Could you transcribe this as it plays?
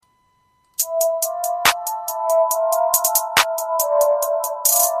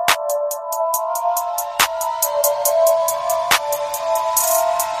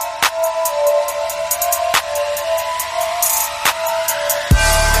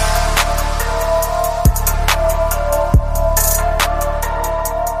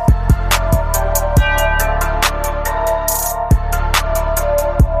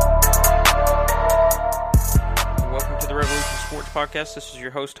Podcast. This is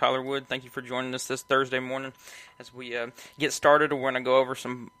your host, Tyler Wood. Thank you for joining us this Thursday morning as we get started. We're going to go over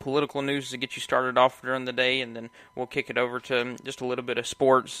some political news to get you started off during the day, and then we'll kick it over to just a little bit of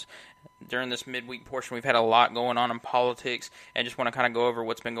sports during this midweek portion. We've had a lot going on in politics, and just want to kind of go over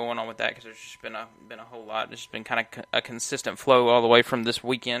what's been going on with that because there's just been a whole lot. It's just been kind of a consistent flow all the way from this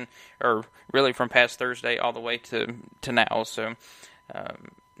weekend, or really from past Thursday all the way to now. So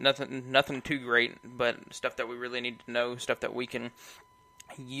nothing too great, but stuff that we really need to know, stuff that we can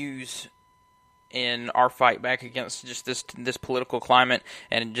use in our fight back against just this political climate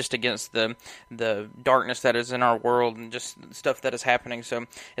and just against the darkness that is in our world and just stuff that is happening. So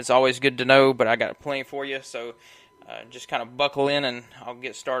it's always good to know, but I got plenty for you. So just kind of buckle in and I'll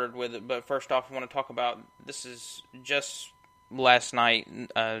get started with it. But first off, I want to talk about, this is just last night,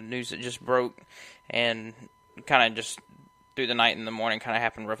 news that just broke and kind of just through the night and the morning, kind of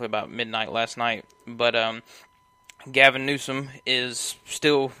happened roughly about midnight last night. But Gavin Newsom is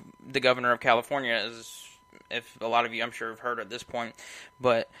still the governor of California, as if a lot of you, I'm sure, have heard at this point.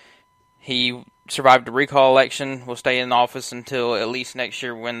 But he survived a recall election, will stay in office until at least next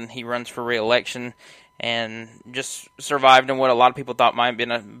year when he runs for re-election, and just survived in what a lot of people thought might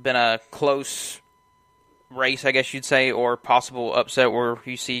have been a close race, I guess you'd say, or possible upset where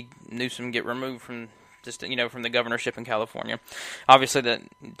you see Newsom get removed from from the governorship in California. Obviously, that,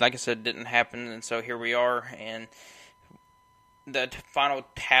 like I said, didn't happen, and so here we are. And the final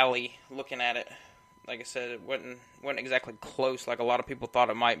tally, looking at it, like I said, it wasn't exactly close like a lot of people thought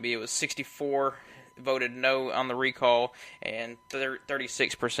it might be. It was 64 voted no on the recall, and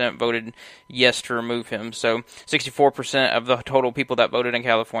 36% voted yes to remove him. So 64% of the total people that voted in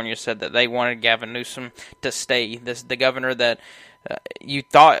California said that they wanted Gavin Newsom to stay. The governor that you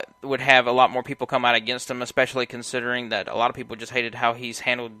thought would have a lot more people come out against him, especially considering that a lot of people just hated how he's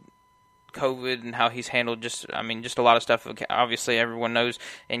handled COVID and how he's handled just a lot of stuff. Obviously, everyone knows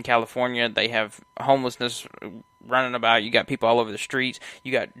in California they have homelessness running about. You got people all over the streets.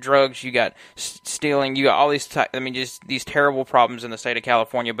 You got drugs. You got stealing. You got all these, just these terrible problems in the state of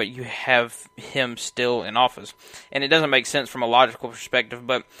California, but you have him still in office. And it doesn't make sense from a logical perspective,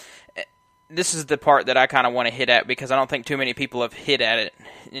 but this is the part that I kind of want to hit at because I don't think too many people have hit at it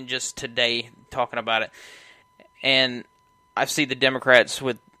in just today talking about it. And I see the Democrats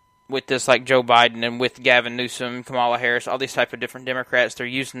with this, like Joe Biden and with Gavin Newsom, Kamala Harris, all these type of different Democrats, they're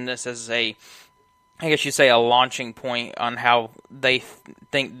using this as a launching point on how they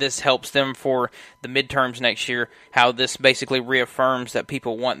think this helps them for the midterms next year, how this basically reaffirms that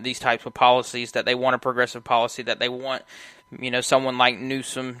people want these types of policies, that they want a progressive policy, that they want someone like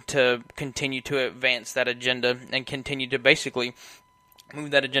Newsom to continue to advance that agenda and continue to basically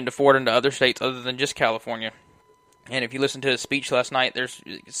move that agenda forward into other states other than just California. And if you listen to his speech last night,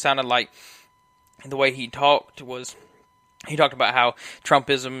 it sounded like the way he talked was, he talked about how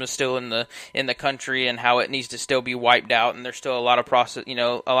Trumpism is still in the country and how it needs to still be wiped out, and there's still a lot of process,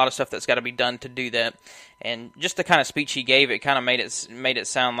 a lot of stuff that's got to be done to do that. And just the kind of speech he gave, it kind of made it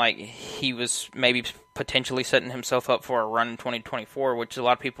sound like he was maybe potentially setting himself up for a run in 2024, which a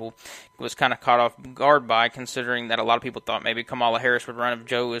lot of people was kind of caught off guard by, considering that a lot of people thought maybe Kamala Harris would run if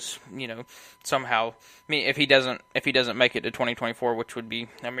Joe was, somehow. If he doesn't make it to 2024, which would be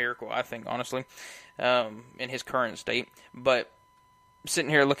a miracle, I think, honestly, in his current state. But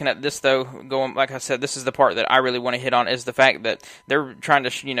sitting here looking at this, though, going, like I said, this is the part that I really want to hit on, is the fact that they're trying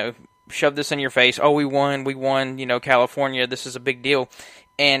to, shove this in your face. Oh, we won, California, this is a big deal.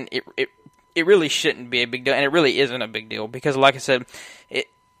 And it really shouldn't be a big deal, and it really isn't a big deal, because like I said,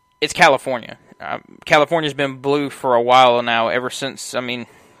 it's California. California's been blue for a while now, ever since, just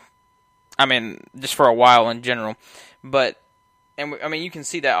for a while in general. But, and you can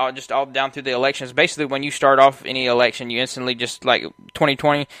see that all down through the elections. Basically, when you start off any election, you instantly just, like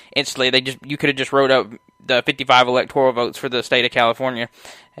 2020, instantly, you could have just wrote up the 55 electoral votes for the state of California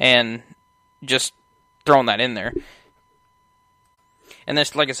and just thrown that in there. And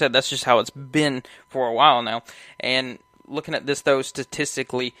that's, like I said, that's just how it's been for a while now. And looking at this, though,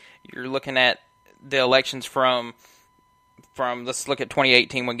 statistically, you're looking at the elections from let's look at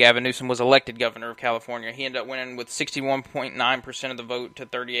 2018 when Gavin Newsom was elected governor of California. He ended up winning with 61.9% of the vote to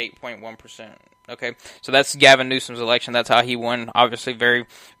 38.1%. Okay, so that's Gavin Newsom's election. That's how he won. Obviously, very,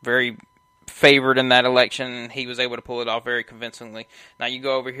 very favored in that election. He was able to pull it off very convincingly. Now you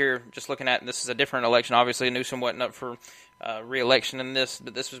go over here, just looking at, this is a different election. Obviously, Newsom wasn't up for re-election in this,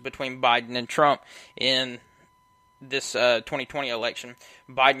 but this was between Biden and Trump in this 2020 election.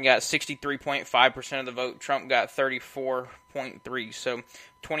 Biden got 63.5% of the vote. Trump got 34.3%. So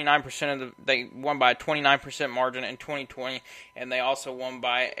 29% they won by a 29% margin in 2020, and they also won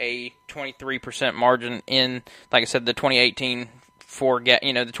by a 23% margin in, like I said, the 2018 for the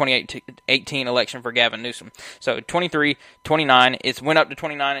 2018 election for Gavin Newsom. So 23, 29, it's went up to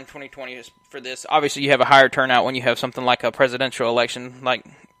 29 in 2020 for this. Obviously, you have a higher turnout when you have something like a presidential election like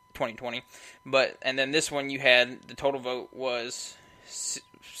 2020. And then this one, you had the total vote was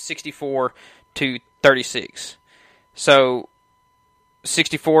 64 to 36. So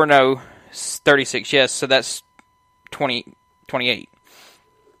 64 no, 36 yes. So that's 28.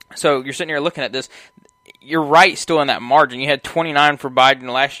 So you're sitting here looking at this. You're right still in that margin. You had 29 for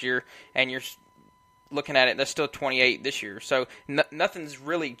Biden last year, and you're looking at it, that's still 28 this year. So nothing's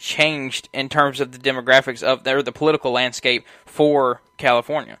really changed in terms of the demographics of the political landscape for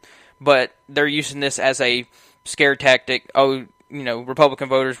California. But they're using this as a scare tactic. Oh, Republican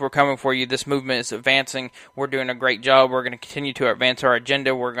voters, we're coming for you. This movement is advancing. We're doing a great job. We're going to continue to advance our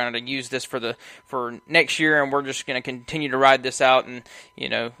agenda. We're going to use this for next year, and we're just going to continue to ride this out and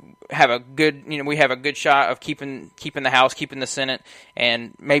have a good we have a good shot of keeping the House, keeping the Senate,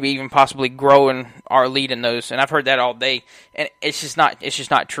 and maybe even possibly growing our lead in those. And I've heard that all day, and it's just not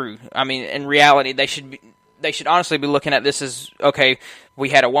true. I mean, in reality, they should honestly be looking at this as, okay, we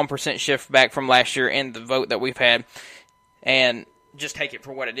had a 1% shift back from last year in the vote that we've had, and just take it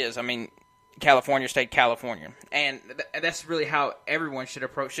for what it is. I mean, California stayed California. And that's really how everyone should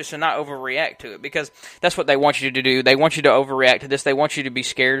approach this and not overreact to it, because that's what they want you to do. They want you to overreact to this. They want you to be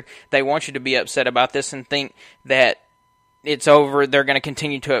scared. They want you to be upset about this and think that it's over. They're going to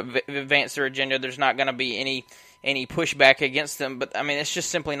continue to advance their agenda. There's not going to be any pushback against them. But, I mean, it's just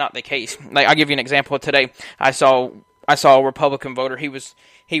simply not the case. Like, I'll give you an example. Today, I saw a Republican voter. He was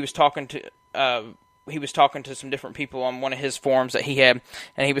talking to some different people on one of his forums that he had,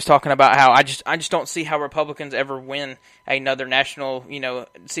 and he was talking about how I just don't see how Republicans ever win another national,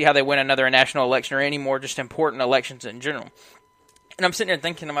 see how they win another national election or any more just important elections in general. And I'm sitting there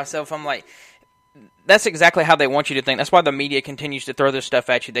thinking to myself, I'm like, that's exactly how they want you to think. That's why the media continues to throw this stuff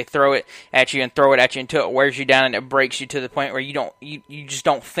at you. They throw it at you and throw it at you until it wears you down and it breaks you to the point where you just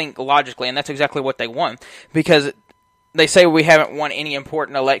don't think logically, and that's exactly what they want, because they say we haven't won any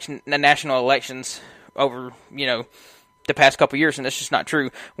important national elections over, the past couple years, and that's just not true.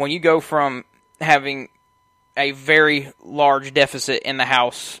 When you go from having a very large deficit in the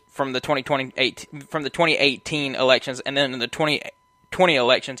House from the 2018 elections, and then in the 2020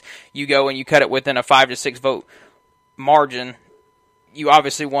 elections, you go and you cut it within a 5 to 6 vote margin. You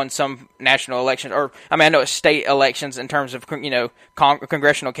obviously won some national elections, I know it's state elections in terms of,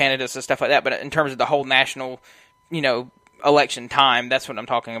 congressional candidates and stuff like that, but in terms of the whole national, election time, that's what I'm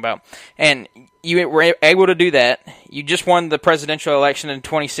talking about. And you were able to do that. You just won the presidential election in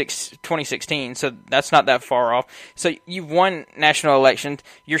 2016, so that's not that far off. So you've won national elections.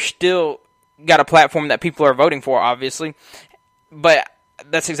 You're still got a platform that people are voting for, obviously, but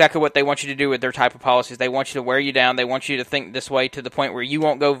that's exactly what they want you to do with their type of policies. They want you to wear you down. They want you to think this way to the point where you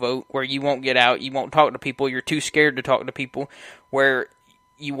won't go vote, where you won't get out, you won't talk to people, you're too scared to talk to people, where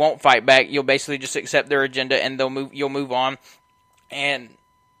you won't fight back. You'll basically just accept their agenda, and you'll move on, and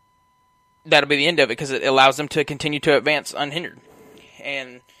that'll be the end of it, because it allows them to continue to advance unhindered.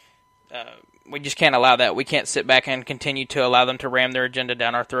 And we just can't allow that. We can't sit back and continue to allow them to ram their agenda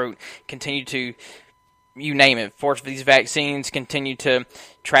down our throat, continue to, you name it, force these vaccines, continue to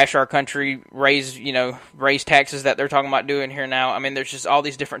trash our country, raise taxes that they're talking about doing here now. I mean, there's just all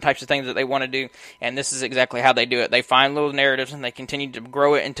these different types of things that they want to do, and this is exactly how they do it. They find little narratives, and they continue to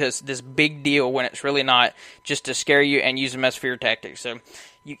grow it into this big deal when it's really not, just to scare you and use them as fear tactics. So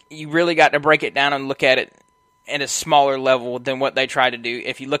you really got to break it down and look at it at a smaller level than what they try to do.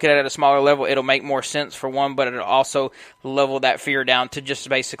 If you look at it at a smaller level, it'll make more sense for one, but it'll also level that fear down to just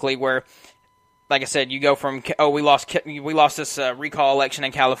basically where, like I said, you go from, we lost this recall election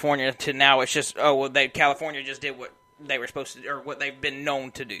in California, to now it's just, California just did what they were supposed to, or what they've been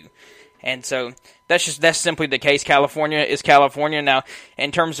known to do. And so that's simply the case. California is California. Now,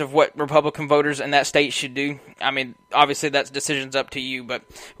 in terms of what Republican voters in that state should do, I mean, obviously that's decisions up to you, but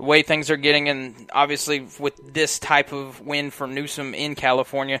the way things are getting, and obviously with this type of win for Newsom in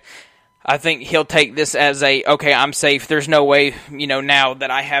California, I think he'll take this as okay, I'm safe. There's no way, now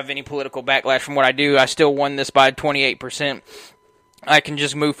that I have any political backlash from what I do. I still won this by 28%. I can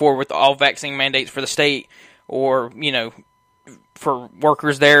just move forward with all vaccine mandates for the state, or, for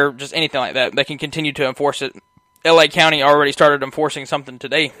workers there, just anything like that. They can continue to enforce it. LA County already started enforcing something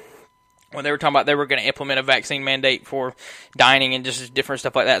today, when they were talking about they were going to implement a vaccine mandate for dining and just different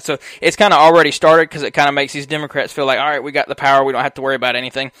stuff like that. So it's kind of already started, because it kind of makes these Democrats feel like, all right, we got the power, we don't have to worry about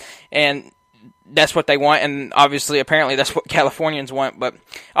anything. And that's what they want, and obviously, apparently, that's what Californians want, but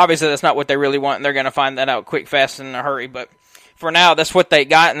obviously that's not what they really want, and they're going to find that out quick, fast, and in a hurry. But for now, that's what they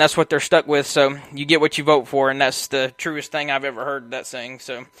got, and that's what they're stuck with. So you get what you vote for, and that's the truest thing I've ever heard that saying.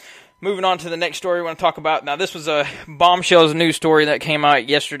 So moving on to the next story we want to talk about. Now, this was a bombshells news story that came out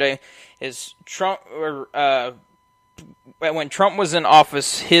yesterday. Is Trump, when Trump was in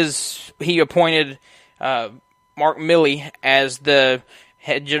office, he appointed Mark Milley as the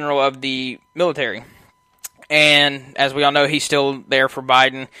head general of the military. And as we all know, he's still there for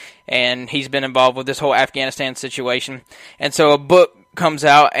Biden, and he's been involved with this whole Afghanistan situation. And so a book comes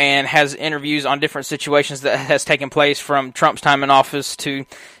out and has interviews on different situations that has taken place from Trump's time in office to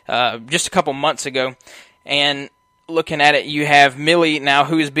just a couple months ago. And looking at it, you have Milley now,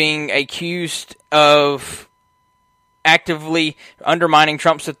 who is being accused of actively undermining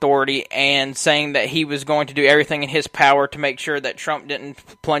Trump's authority and saying that he was going to do everything in his power to make sure that Trump didn't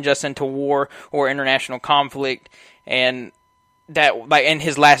plunge us into war or international conflict, and that like in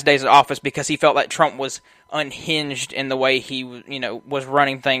his last days of office, because he felt that Trump was unhinged in the way he was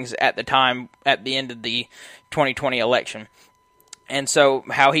running things at the time at the end of the 2020 election. And so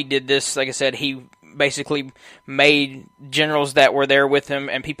how he did this, like I said, he basically made generals that were there with him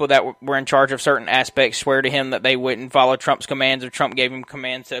and people that were in charge of certain aspects swear to him that they wouldn't follow Trump's commands, or Trump gave him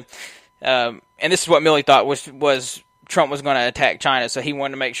commands to. And this is what Milley thought was Trump was going to attack China, so he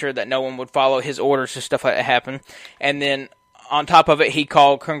wanted to make sure that no one would follow his orders to stuff like that happen. And then on top of it, he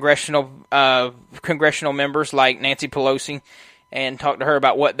called congressional members like Nancy Pelosi and talked to her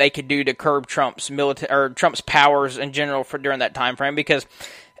about what they could do to curb Trump's Trump's powers in general during that time frame, because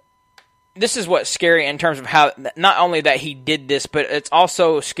this is what's scary in terms of how, not only that he did this, but it's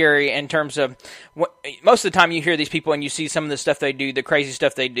also scary in terms of, most of the time you hear these people and you see some of the stuff they do, the crazy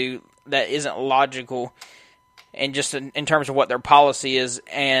stuff they do, that isn't logical, and just in terms of what their policy is,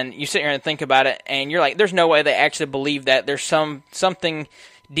 and you sit here and think about it, and you're like, there's no way they actually believe that. There's something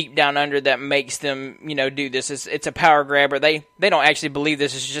deep down under that makes them, do this. It's a power grab, or they don't actually believe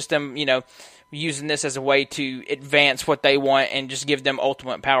this. It's just them, using this as a way to advance what they want and just give them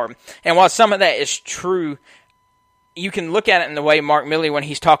ultimate power. And while some of that is true, you can look at it in the way Mark Milley, when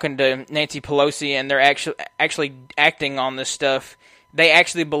he's talking to Nancy Pelosi and they're actually acting on this stuff, they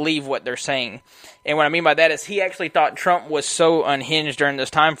actually believe what they're saying. And what I mean by that is he actually thought Trump was so unhinged during this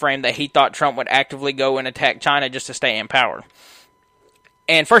time frame that he thought Trump would actively go and attack China just to stay in power.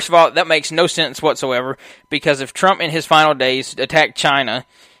 And first of all, that makes no sense whatsoever, because if Trump in his final days attacked China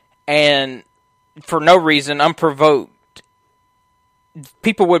and for no reason, unprovoked,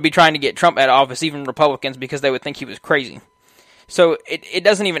 people would be trying to get Trump out of office, even Republicans, because they would think he was crazy. So it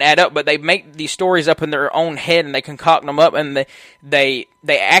doesn't even add up, but they make these stories up in their own head, and they concoct them up, and they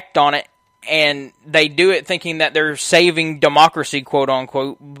act on it, and they do it thinking that they're saving democracy, quote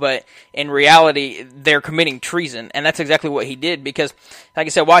unquote, but in reality, they're committing treason, and that's exactly what he did, because, like I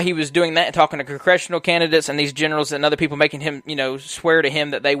said, while he was doing that, talking to congressional candidates and these generals and other people making him, swear to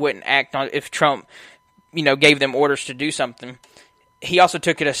him that they wouldn't act on if Trump, gave them orders to do something, he also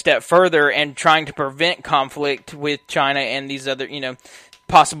took it a step further and trying to prevent conflict with China and these other,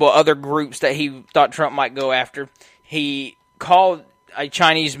 possible other groups that he thought Trump might go after. He called a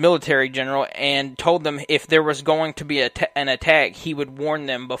Chinese military general and told them if there was going to be an attack, he would warn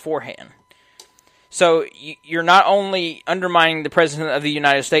them beforehand. So you're not only undermining the President of the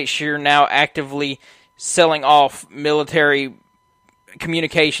United States, you're now actively selling off military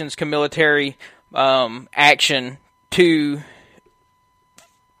communications, military action to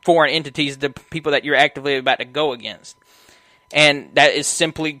foreign entities, the people that you're actively about to go against. And that is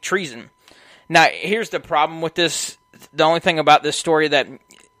simply treason. Now, here's the problem with this. The only thing about this story that,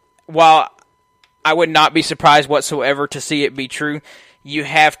 while I would not be surprised whatsoever to see it be true, you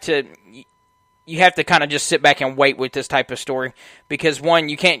have to kind of just sit back and wait with this type of story, because one,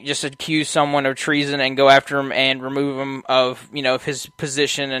 you can't just accuse someone of treason and go after him and remove him of his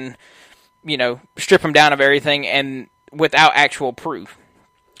position and strip him down of everything and without actual proof.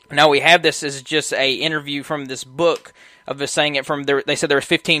 Now we have this as just a interview from this book of us saying it from there. They said there were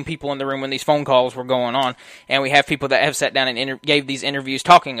 15 people in the room when these phone calls were going on, and we have people that have sat down and gave these interviews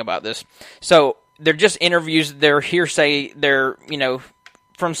talking about this. So they're just interviews, they're hearsay, they're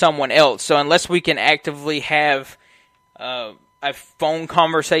from someone else. So unless we can actively have a phone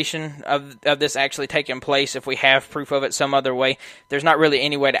conversation of this actually taking place, if we have proof of it some other way, there's not really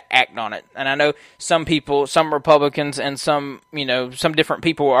any way to act on it. And I know some people, some Republicans and some different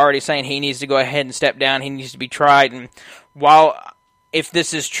people were already saying he needs to go ahead and step down, he needs to be tried. And while if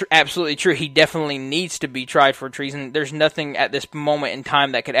this is absolutely true, he definitely needs to be tried for treason, there's nothing at this moment in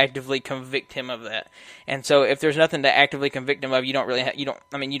time that could actively convict him of that. And so if there's nothing to actively convict him of, you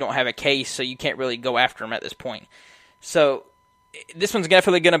don't have a case, so you can't really go after him at this point. So this one's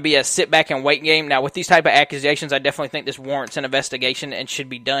definitely going to be a sit back and wait game. Now, with these type of accusations, I definitely think this warrants an investigation and should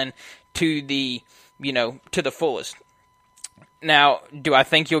be done to the fullest. Now, do I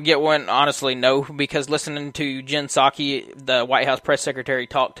think you'll get one? Honestly, no, because listening to Jen Psaki, the White House press secretary,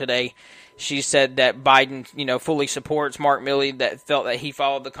 talk today, she said that Biden, fully supports Mark Milley, that felt that he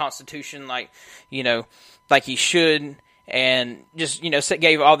followed the Constitution like he should, and just,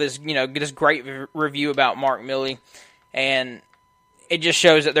 gave all this, this great review about Mark Milley, and it just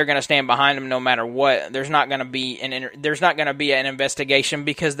shows that they're going to stand behind him no matter what. There's not going to be an investigation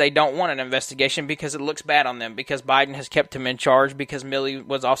because they don't want an investigation because it looks bad on them, because Biden has kept him in charge, because Milley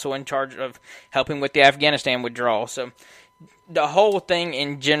was also in charge of helping with the Afghanistan withdrawal. So the whole thing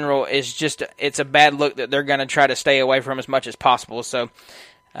in general is just, it's a bad look that they're going to try to stay away from as much as possible. So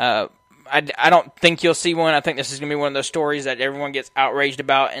I don't think you'll see one. I think this is going to be one of those stories that everyone gets outraged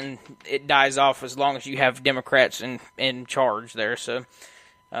about and it dies off as long as you have Democrats in charge there. So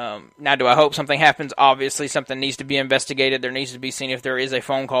now, do I hope something happens? Obviously, something needs to be investigated. There needs to be seen if there is a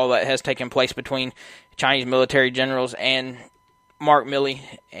phone call that has taken place between Chinese military generals and Mark Milley.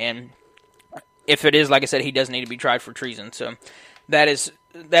 And if it is, like I said, he does need to be tried for treason. So that is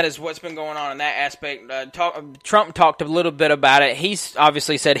what's been going on in that aspect. Trump talked a little bit about it. He's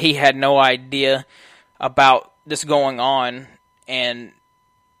obviously said he had no idea about this going on, and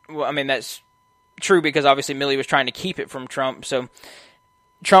well, I mean, that's true because obviously Milley was trying to keep it from Trump. So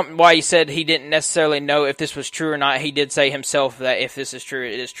Trump, while he said he didn't necessarily know if this was true or not, he did say himself that if this is true,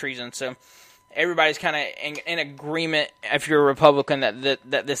 it is treason. So everybody's kind of in agreement, if you're a Republican,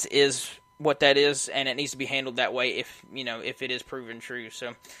 that this is what that is, and it needs to be handled that way if it is proven true.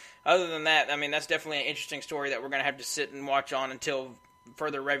 So other than that, I mean, that's definitely an interesting story that we're going to have to sit and watch on until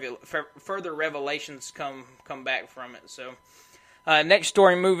further revelations come back from it. So next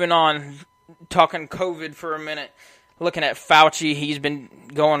story, moving on, talking COVID for a minute, looking at Fauci. He's been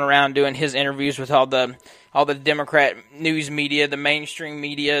going around doing his interviews with all the Democrat news media, the mainstream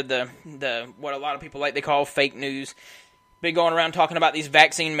media, the what a lot of people like they call fake news. Been going around talking about these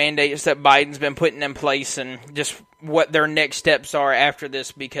vaccine mandates that Biden's been putting in place and just what their next steps are after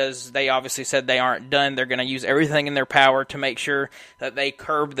this, because they obviously said they aren't done. They're going to use everything in their power to make sure that they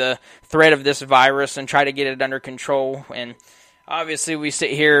curb the threat of this virus and try to get it under control. And obviously we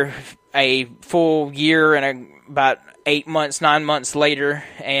sit here a full year and about 9 months later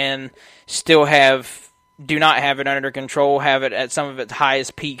and still do not have it under control, have it at some of its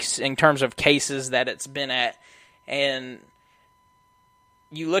highest peaks in terms of cases that it's been at. And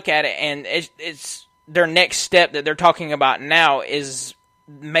you look at it, and it's their next step that they're talking about now is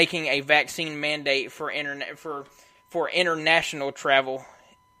making a vaccine mandate for international travel,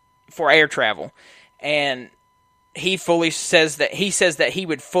 for air travel. And he says that he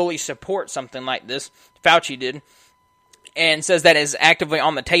would fully support something like this. Fauci did, and says that is actively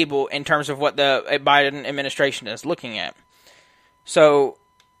on the table in terms of what the Biden administration is looking at. So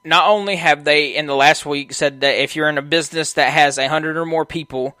not only have they, in the last week, said that if you're in a business that has 100 or more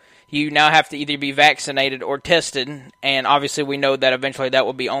people, you now have to either be vaccinated or tested, and obviously we know that eventually that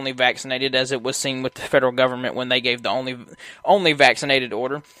will be only vaccinated, as it was seen with the federal government when they gave the only vaccinated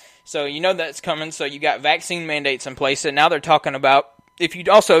order. So you know that's coming, so you got vaccine mandates in place, and now they're talking about if you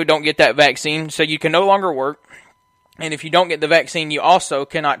also don't get that vaccine, so you can no longer work, and if you don't get the vaccine, you also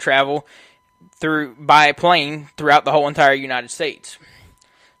cannot travel by plane throughout the whole entire United States.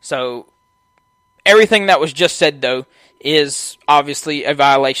 So everything that was just said, though, is obviously a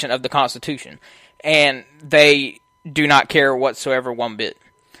violation of the Constitution. And they do not care whatsoever one bit.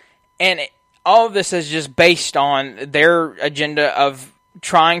 And all of this is just based on their agenda of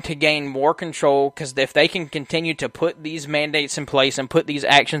trying to gain more control, because if they can continue to put these mandates in place and put these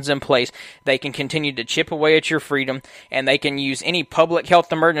actions in place, they can continue to chip away at your freedom, and they can use any public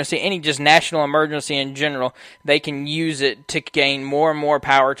health emergency, any just national emergency in general, they can use it to gain more and more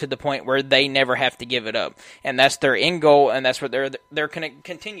power to the point where they never have to give it up. And that's their end goal, and that's what they're going to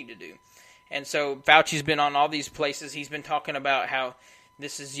continue to do. And so Fauci's been on all these places. He's been talking about how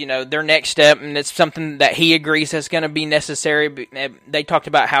this is, their next step, and it's something that he agrees is going to be necessary. They talked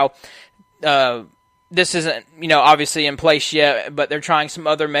about how this isn't, obviously in place yet, but they're trying some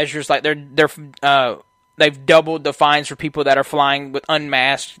other measures, like they've doubled the fines for people that are flying with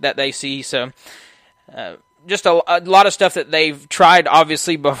unmasked that they see. So just a lot of stuff that they've tried,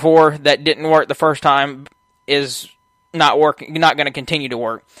 obviously, before that didn't work the first time is not going to continue to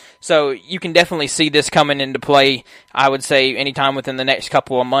work. So you can definitely see this coming into play, I would say, anytime within the next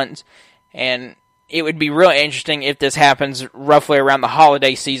couple of months. And it would be really interesting if this happens roughly around the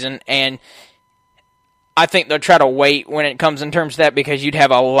holiday season. And I think they'll try to wait when it comes in terms of that, because you'd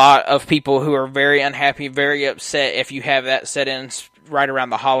have a lot of people who are very unhappy, very upset if you have that set in right around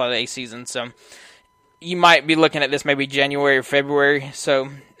the holiday season. So you might be looking at this maybe January or February. So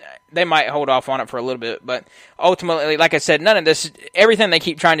they might hold off on it for a little bit. But ultimately, like I said, none of this, everything they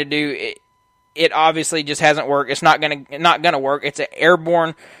keep trying to do, it obviously just hasn't worked. It's not gonna work. It's an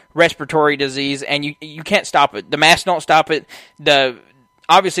airborne respiratory disease, and you can't stop it. The masks don't stop it.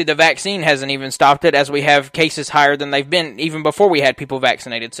 Obviously, the vaccine hasn't even stopped it, as we have cases higher than they've been even before we had people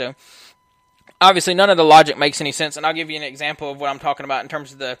vaccinated. So, obviously, none of the logic makes any sense, and I'll give you an example of what I'm talking about in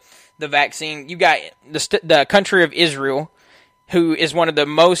terms of the vaccine. You got the country of Israel, who is one of the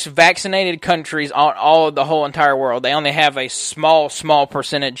most vaccinated countries on all of the whole entire world. They only have a small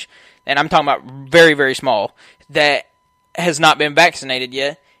percentage, and I'm talking about very, very small, that has not been vaccinated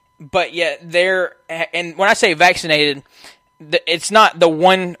yet. But yet and when I say vaccinated, it's not the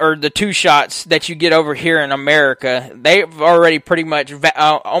one or the two shots that you get over here in America. They've already pretty much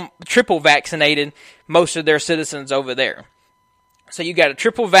triple vaccinated most of their citizens over there. So you got a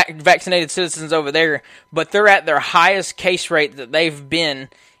triple vaccinated citizens over there, but they're at their highest case rate that they've been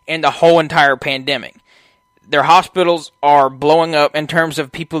in the whole entire pandemic. Their hospitals are blowing up in terms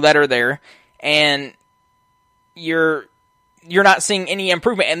of people that are there, and you're not seeing any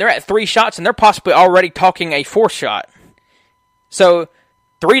improvement. And they're at 3 shots, and they're possibly already talking a 4th shot. So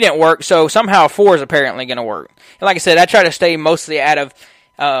 3 didn't work, so somehow 4 is apparently going to work. And like I said, I try to stay mostly out of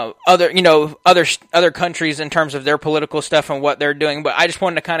other countries in terms of their political stuff and what they're doing. But I just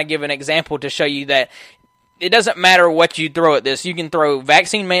wanted to kind of give an example to show you that it doesn't matter what you throw at this. You can throw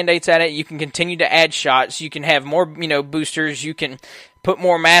vaccine mandates at it. You can continue to add shots. You can have more, boosters. You can put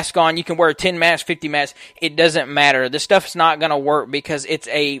more masks on. You can wear 10 masks, 50 masks. It doesn't matter. This stuff's not going to work because it's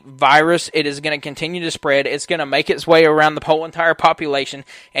a virus. It is going to continue to spread. It's going to make its way around the whole entire population,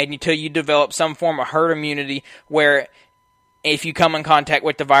 and until you develop some form of herd immunity where if you come in contact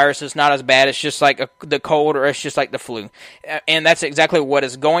with the virus, it's not as bad. It's just like the cold, or it's just like the flu. And that's exactly what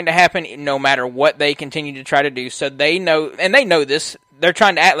is going to happen no matter what they continue to try to do. So they know, and they know this. They're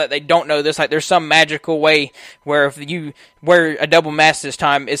trying to act like they don't know this. Like there's some magical way where if you wear a double mask this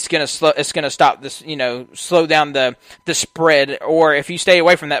time, it's gonna stop this, slow down the spread. Or if you stay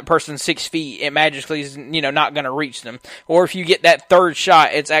away from that person 6 feet, it magically is, not gonna reach them. Or if you get that 3rd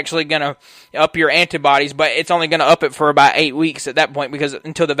shot, it's actually gonna up your antibodies, but it's only gonna up it for about 8 weeks at that point, because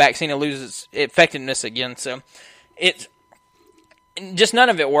until the vaccine loses its effectiveness again. So it's just none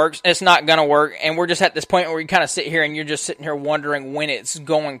of it works. It's not going to work, and we're just at this point where you kind of sit here and you're just sitting here wondering when it's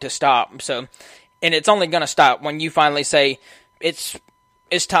going to stop. So, and it's only going to stop when you finally say it's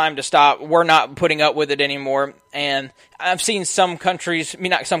time to stop. We're not putting up with it anymore. And I've seen some countries,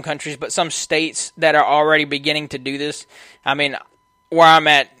 not some countries, but some states that are already beginning to do this. I mean, where I'm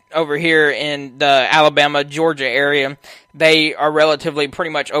at over here in the Alabama, Georgia area, they are relatively pretty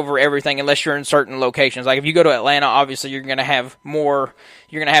much over everything unless you're in certain locations. Like if you go to Atlanta, obviously you're going to have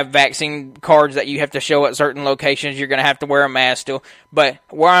vaccine cards that you have to show at certain locations. You're going to have to wear a mask still. But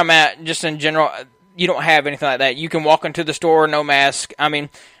where I'm at, just in general, you don't have anything like that. You can walk into the store, no mask. I mean,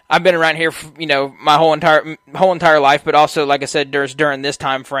 I've been around here, my whole entire life, but also, like I said, during this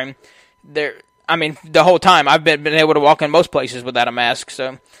time frame, the whole time I've been able to walk in most places without a mask.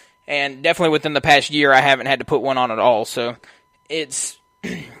 So, and definitely within the past year, I haven't had to put one on at all. So, it's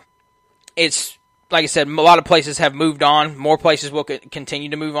like I said, a lot of places have moved on. More places will continue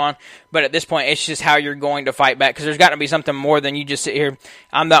to move on. But at this point, it's just how you're going to fight back. Because there's got to be something more than you just sit here,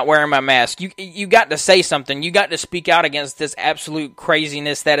 I'm not wearing my mask. You got to say something. You got to speak out against this absolute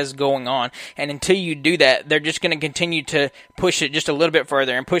craziness that is going on. And until you do that, they're just going to continue to push it just a little bit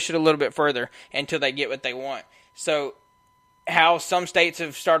further and push it a little bit further until they get what they want. So, how some states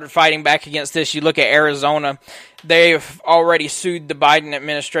have started fighting back against this, you look at Arizona, they've already sued the Biden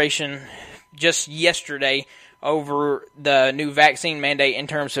administration just yesterday over the new vaccine mandate in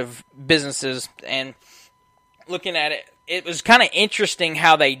terms of businesses. And looking at it, it was kind of interesting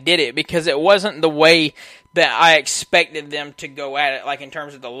how they did it, because it wasn't the way that I expected them to go at it, like in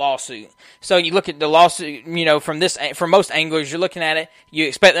terms of the lawsuit. So you look at the lawsuit, from most angles, you're looking at it, you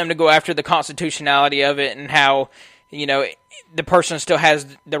expect them to go after the constitutionality of it and how, the person still has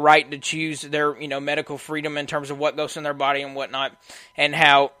the right to choose their, medical freedom in terms of what goes in their body and whatnot, and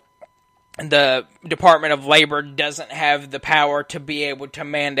how the Department of Labor doesn't have the power to be able to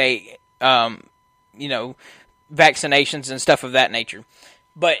mandate, vaccinations and stuff of that nature.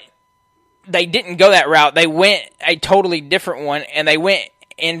 But they didn't go that route. They went a totally different one, and they went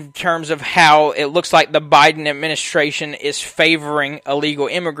in terms of how it looks like the Biden administration is favoring illegal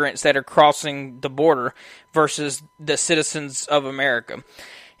immigrants that are crossing the border versus the citizens of America.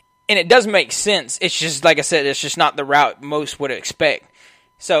 And it does make sense. It's just, like I said, it's just not the route most would expect.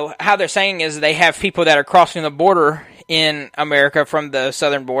 So how they're saying is they have people that are crossing the border in America from the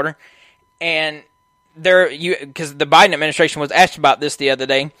southern border, and because the Biden administration was asked about this the other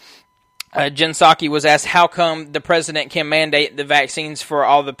day. Jen Psaki was asked how come the president can mandate the vaccines for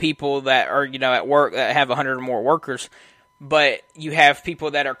all the people that are, at work that have 100 or more workers, but you have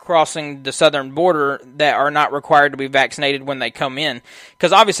people that are crossing the southern border that are not required to be vaccinated when they come in.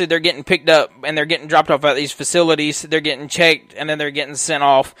 Because obviously they're getting picked up and they're getting dropped off at these facilities, they're getting checked, and then they're getting sent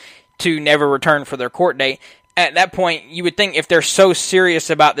off to never return for their court date. At that point, you would think if they're so serious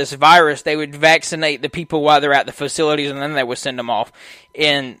about this virus, they would vaccinate the people while they're at the facilities and then they would send them off.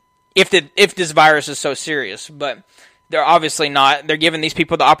 And if this virus is so serious, but they're obviously not. They're giving these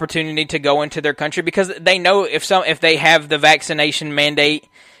people the opportunity to go into their country because they know if they have the vaccination mandate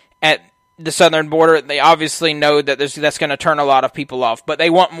at the southern border, they obviously know that that's going to turn a lot of people off. But they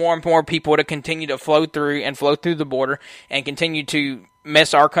want more and more people to continue to flow through the border and continue to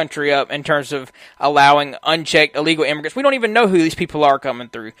mess our country up in terms of allowing unchecked illegal immigrants. We don't even know who these people are coming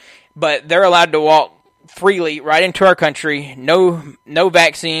through, but they're allowed to walk freely right into our country, no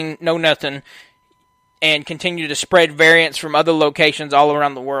vaccine, no nothing, and continue to spread variants from other locations all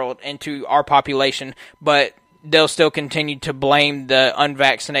around the world into our population, but they'll still continue to blame the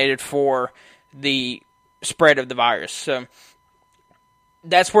unvaccinated for the spread of the virus. So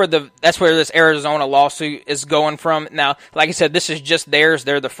that's where this Arizona lawsuit is going from. Now, like I said, this is just theirs.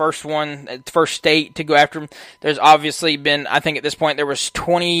 They're the first first state to go after them. There's obviously been, I think at this point, there was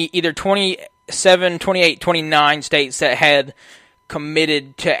 27, 28, 29 states that had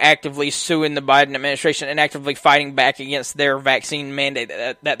committed to actively suing the Biden administration and actively fighting back against their vaccine mandate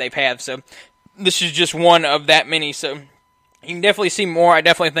that they've had. So this is just one of that many. So you can definitely see more. I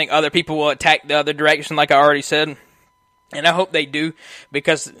definitely think other people will attack the other direction, like I already said. And I hope they do,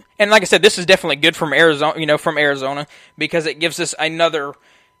 because, and like I said, this is definitely good from Arizona, because it gives us another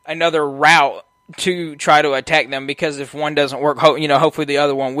route to try to attack them, because if one doesn't work, hopefully the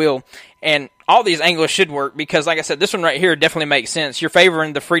other one will. And all these angles should work, because like I said, this one right here definitely makes sense. You're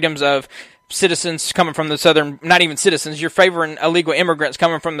favoring the freedoms of citizens coming from the southern, not even citizens, you're favoring illegal immigrants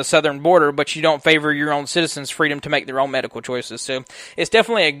coming from the southern border, but you don't favor your own citizens' freedom to make their own medical choices. So it's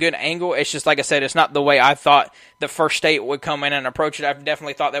definitely a good angle. It's just, like I said, it's not the way I thought the first state would come in and approach it. I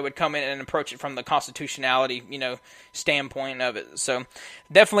definitely thought they would come in and approach it from the constitutionality, standpoint of it. So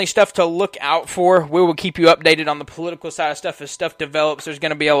definitely stuff to look out for. We will keep you updated on the political side of stuff as stuff develops. There's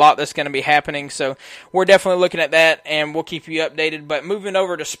going to be a lot that's going to be happening. So we're definitely looking at that, and we'll keep you updated. But moving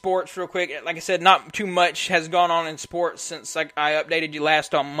over to sports real quick, like I said, not too much has gone on in sports since I updated you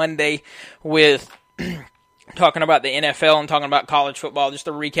last on Monday with talking about the NFL and talking about college football. Just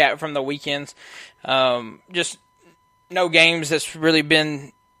a recap from the weekends. Just no games that's really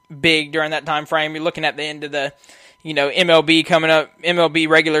been big during that time frame. You're looking at the end of the MLB coming up, MLB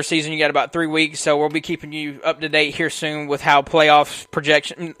regular season. You got about 3 weeks, so we'll be keeping you up to date here soon with how playoff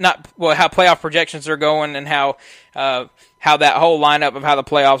projections are going, and how that whole lineup of how the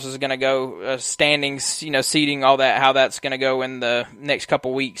playoffs is going to go, standings, seeding, all that, how that's going to go in the next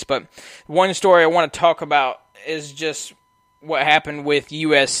couple weeks. But one story I want to talk about is just what happened with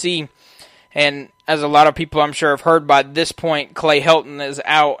USC. And as a lot of people I'm sure have heard by this point, Clay Helton is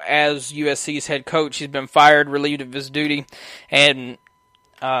out as USC's head coach. He's been fired, relieved of his duty, and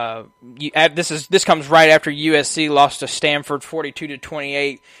this comes right after USC lost to Stanford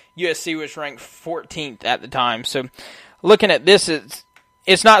 42-28. USC was ranked 14th at the time. So looking at this,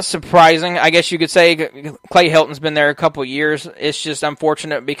 it's not surprising. I guess you could say Clay Helton's been there a couple of years. It's just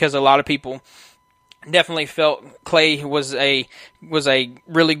unfortunate because a lot of people definitely felt Clay was a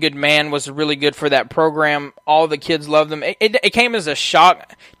really good man, was really good for that program. All the kids loved him. It came as a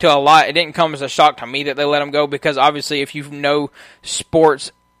shock to a lot. It didn't come as a shock to me that they let him go, because obviously if you know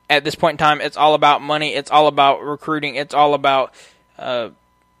sports at this point in time, it's all about money. It's all about recruiting. It's all about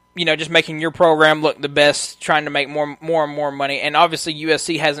just making your program look the best, trying to make more and more money. And obviously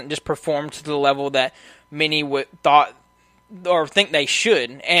USC hasn't just performed to the level that many would thought or think they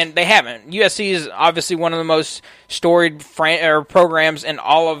should, and they haven't. USC is obviously one of the most storied programs in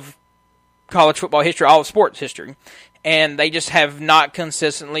all of college football history, all of sports history, and they just have not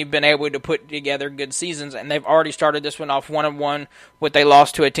consistently been able to put together good seasons, and they've already started this one off 1-1 with they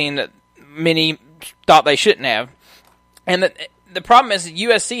lost to a team that many thought they shouldn't have. And the problem is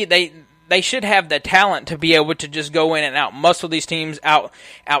USC, they should have the talent to be able to just go in and out-muscle these teams,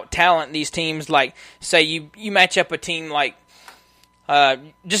 out-talent these teams. Like, say you match up a team like,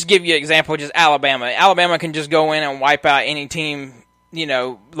 just give you an example, just Alabama. Alabama can just go in and wipe out any team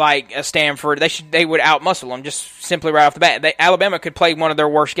like a Stanford, they would outmuscle them just simply right off the bat. Alabama could play one of their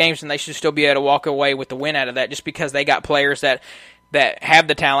worst games, and they should still be able to walk away with the win out of that, just because they got players that have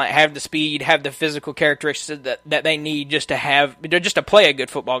the talent, have the speed, have the physical characteristics that they need just to play a good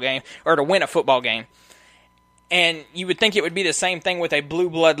football game or to win a football game. And you would think it would be the same thing with a blue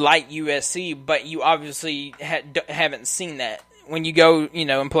blood like USC, but you obviously haven't seen that. When you go,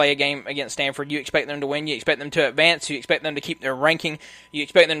 and play a game against Stanford, you expect them to win, you expect them to advance, you expect them to keep their ranking, you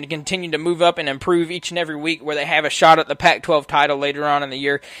expect them to continue to move up and improve each and every week where they have a shot at the Pac-12 title later on in the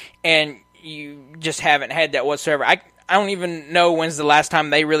year, and you just haven't had that whatsoever. I don't even know when's the last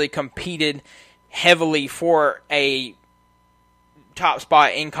time they really competed heavily for a top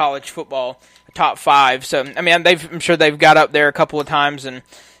spot in college football, top 5. So, I mean, I'm sure they've got up there a couple of times,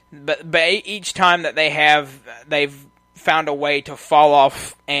 but each time that they've found a way to fall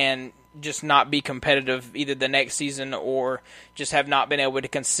off and just not be competitive either the next season or just have not been able to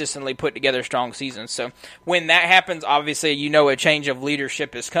consistently put together strong seasons. So when that happens, obviously a change of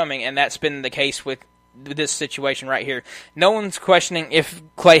leadership is coming, and that's been the case with this situation right here. No one's questioning if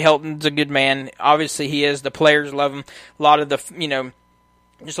Clay Helton's a good man. Obviously he is. The players love him. A lot of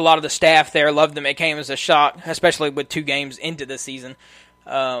the staff there loved him. It came as a shock, especially with 2 games into the season.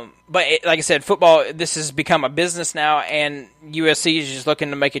 But like I said, football, this has become a business now, and USC is just looking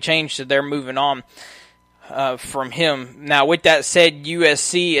to make a change, so they're moving on from him. Now, with that said,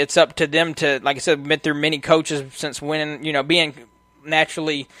 USC, it's up to them to, like I said, been through many coaches since winning, being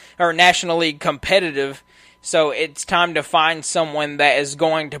nationally competitive. So it's time to find someone that is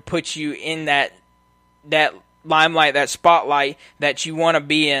going to put you in that limelight, that spotlight that you want to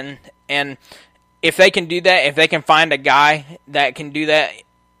be in. And if they can do that, if they can find a guy that can do that,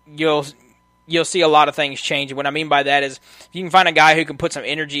 you'll see a lot of things change. What I mean by that is, if you can find a guy who can put some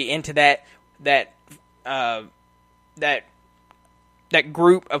energy into that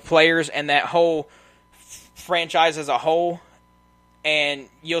group of players and that whole franchise as a whole, and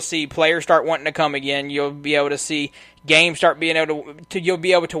you'll see players start wanting to come again. You'll be able to see games start being able to you'll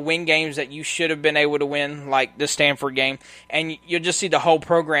be able to win games that you should have been able to win, like the Stanford game, and you'll just see the whole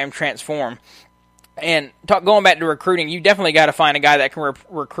program transform. And going back to recruiting, you definitely got to find a guy that can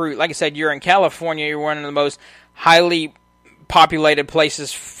recruit. Like I said, you're in California. You're one of the most highly populated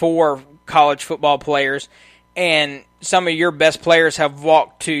places for college football players, and some of your best players have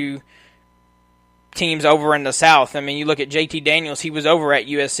walked to teams over in the South. I mean, you look at JT Daniels. He was over at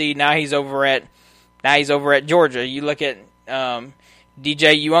USC. Now he's over at Georgia. You look at DJ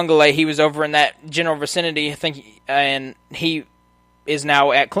Uiagalelei. He was over in that general vicinity, I think, and he is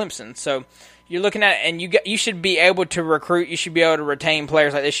now at Clemson. So you're looking at, and you should be able to recruit. You should be able to retain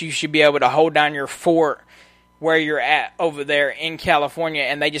players like this. You should be able to hold down your fort where you're at over there in California,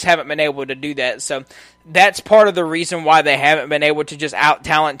 and they just haven't been able to do that. So that's part of the reason why they haven't been able to just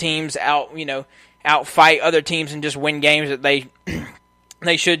out-talent teams, out-fight other teams and just win games that they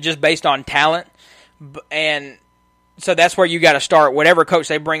should, just based on talent. And so that's where you got to start. Whatever coach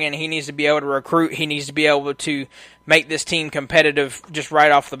they bring in, he needs to be able to recruit. He needs to be able to make this team competitive just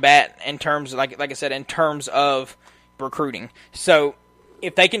right off the bat in terms, like I said, in terms of recruiting. So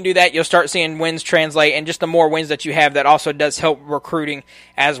if they can do that, you'll start seeing wins translate, and just the more wins that you have, that also does help recruiting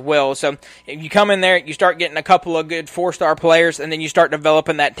as well. So if you come in there, you start getting a couple of good 4-star players, and then you start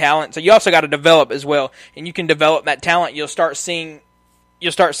developing that talent. So you also got to develop as well, and you can develop that talent. You'll start seeing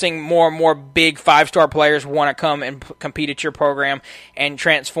more and more big 5-star players want to come and compete at your program and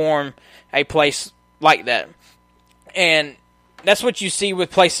transform a place like that. And that's what you see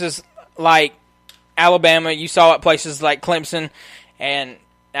with places like Alabama. You saw it places like Clemson. And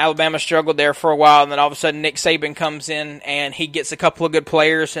Alabama struggled there for a while, and then all of a sudden Nick Saban comes in, and he gets a couple of good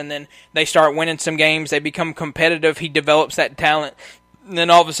players, and then they start winning some games. They become competitive. He develops that talent. And then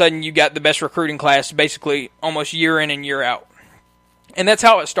all of a sudden you got the best recruiting class basically almost year in and year out. And that's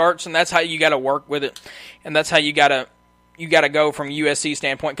how it starts, and that's how you got to work with it. And that's how you got to go from USC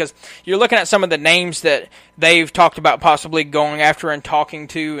standpoint, because you're looking at some of the names that they've talked about possibly going after and talking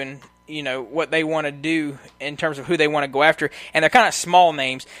to, and what they want to do in terms of who they want to go after. And they're kind of small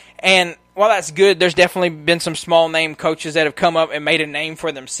names. And while that's good, there's definitely been some small name coaches that have come up and made a name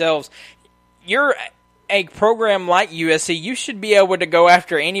for themselves. You're a program like USC, you should be able to go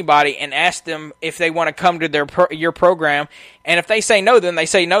after anybody and ask them if they want to come to your program. And if they say no, then they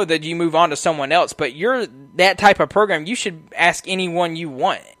say no, that you move on to someone else. But you're that type of program, you should ask anyone you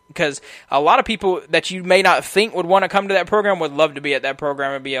want. Because a lot of people that you may not think would want to come to that program would love to be at that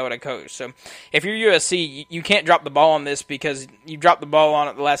program and be able to coach. So if you're USC, you can't drop the ball on this, because you dropped the ball on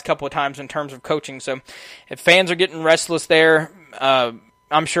it the last couple of times in terms of coaching. So if fans are getting restless there,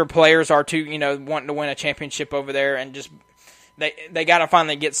 I'm sure players are too, wanting to win a championship over there and just they got to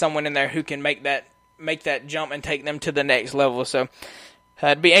finally get someone in there who can make that jump and take them to the next level. So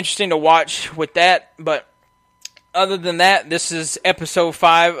it'd be interesting to watch with that. But other than that, this is episode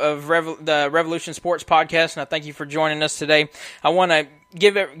 5 of the Revolution Sports Podcast, and I thank you for joining us today. I want to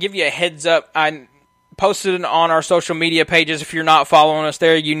give you a heads up. I posted it on our social media pages. If you're not following us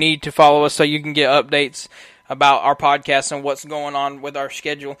there, you need to follow us so you can get updates about our podcast and what's going on with our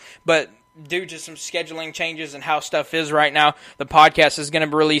schedule. But due to some scheduling changes and how stuff is right now, the podcast is going to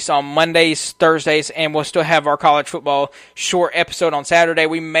be released on Mondays, Thursdays, and we'll still have our college football short episode on Saturday.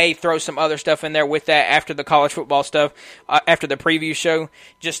 We may throw some other stuff in there with that after the college football stuff, after the preview show,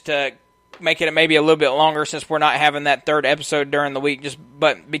 just to make it maybe a little bit longer since we're not having that third episode during the week.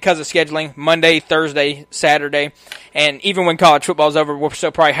 But because of scheduling, Monday, Thursday, Saturday, and even when college football is over, we'll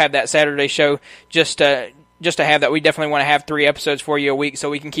still probably have that Saturday show just to have that. We definitely want to have 3 episodes for you a week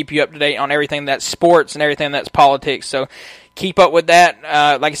so we can keep you up to date on everything that's sports and everything that's politics. So keep up with that.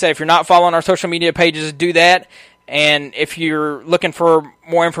 Like I said, if you're not following our social media pages, do that. And if you're looking for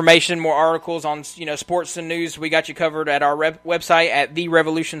more information, more articles on sports and news, we got you covered at our website at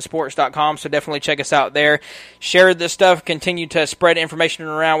therevolutionsports.com. So definitely check us out there. Share this stuff. Continue to spread information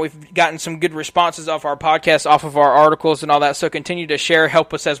around. We've gotten some good responses off our podcast, off of our articles and all that. So continue to share.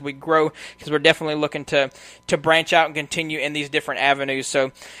 Help us as we grow, because we're definitely looking to branch out and continue in these different avenues.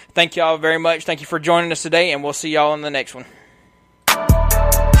 So thank you all very much. Thank you for joining us today, and we'll see y'all in the next one.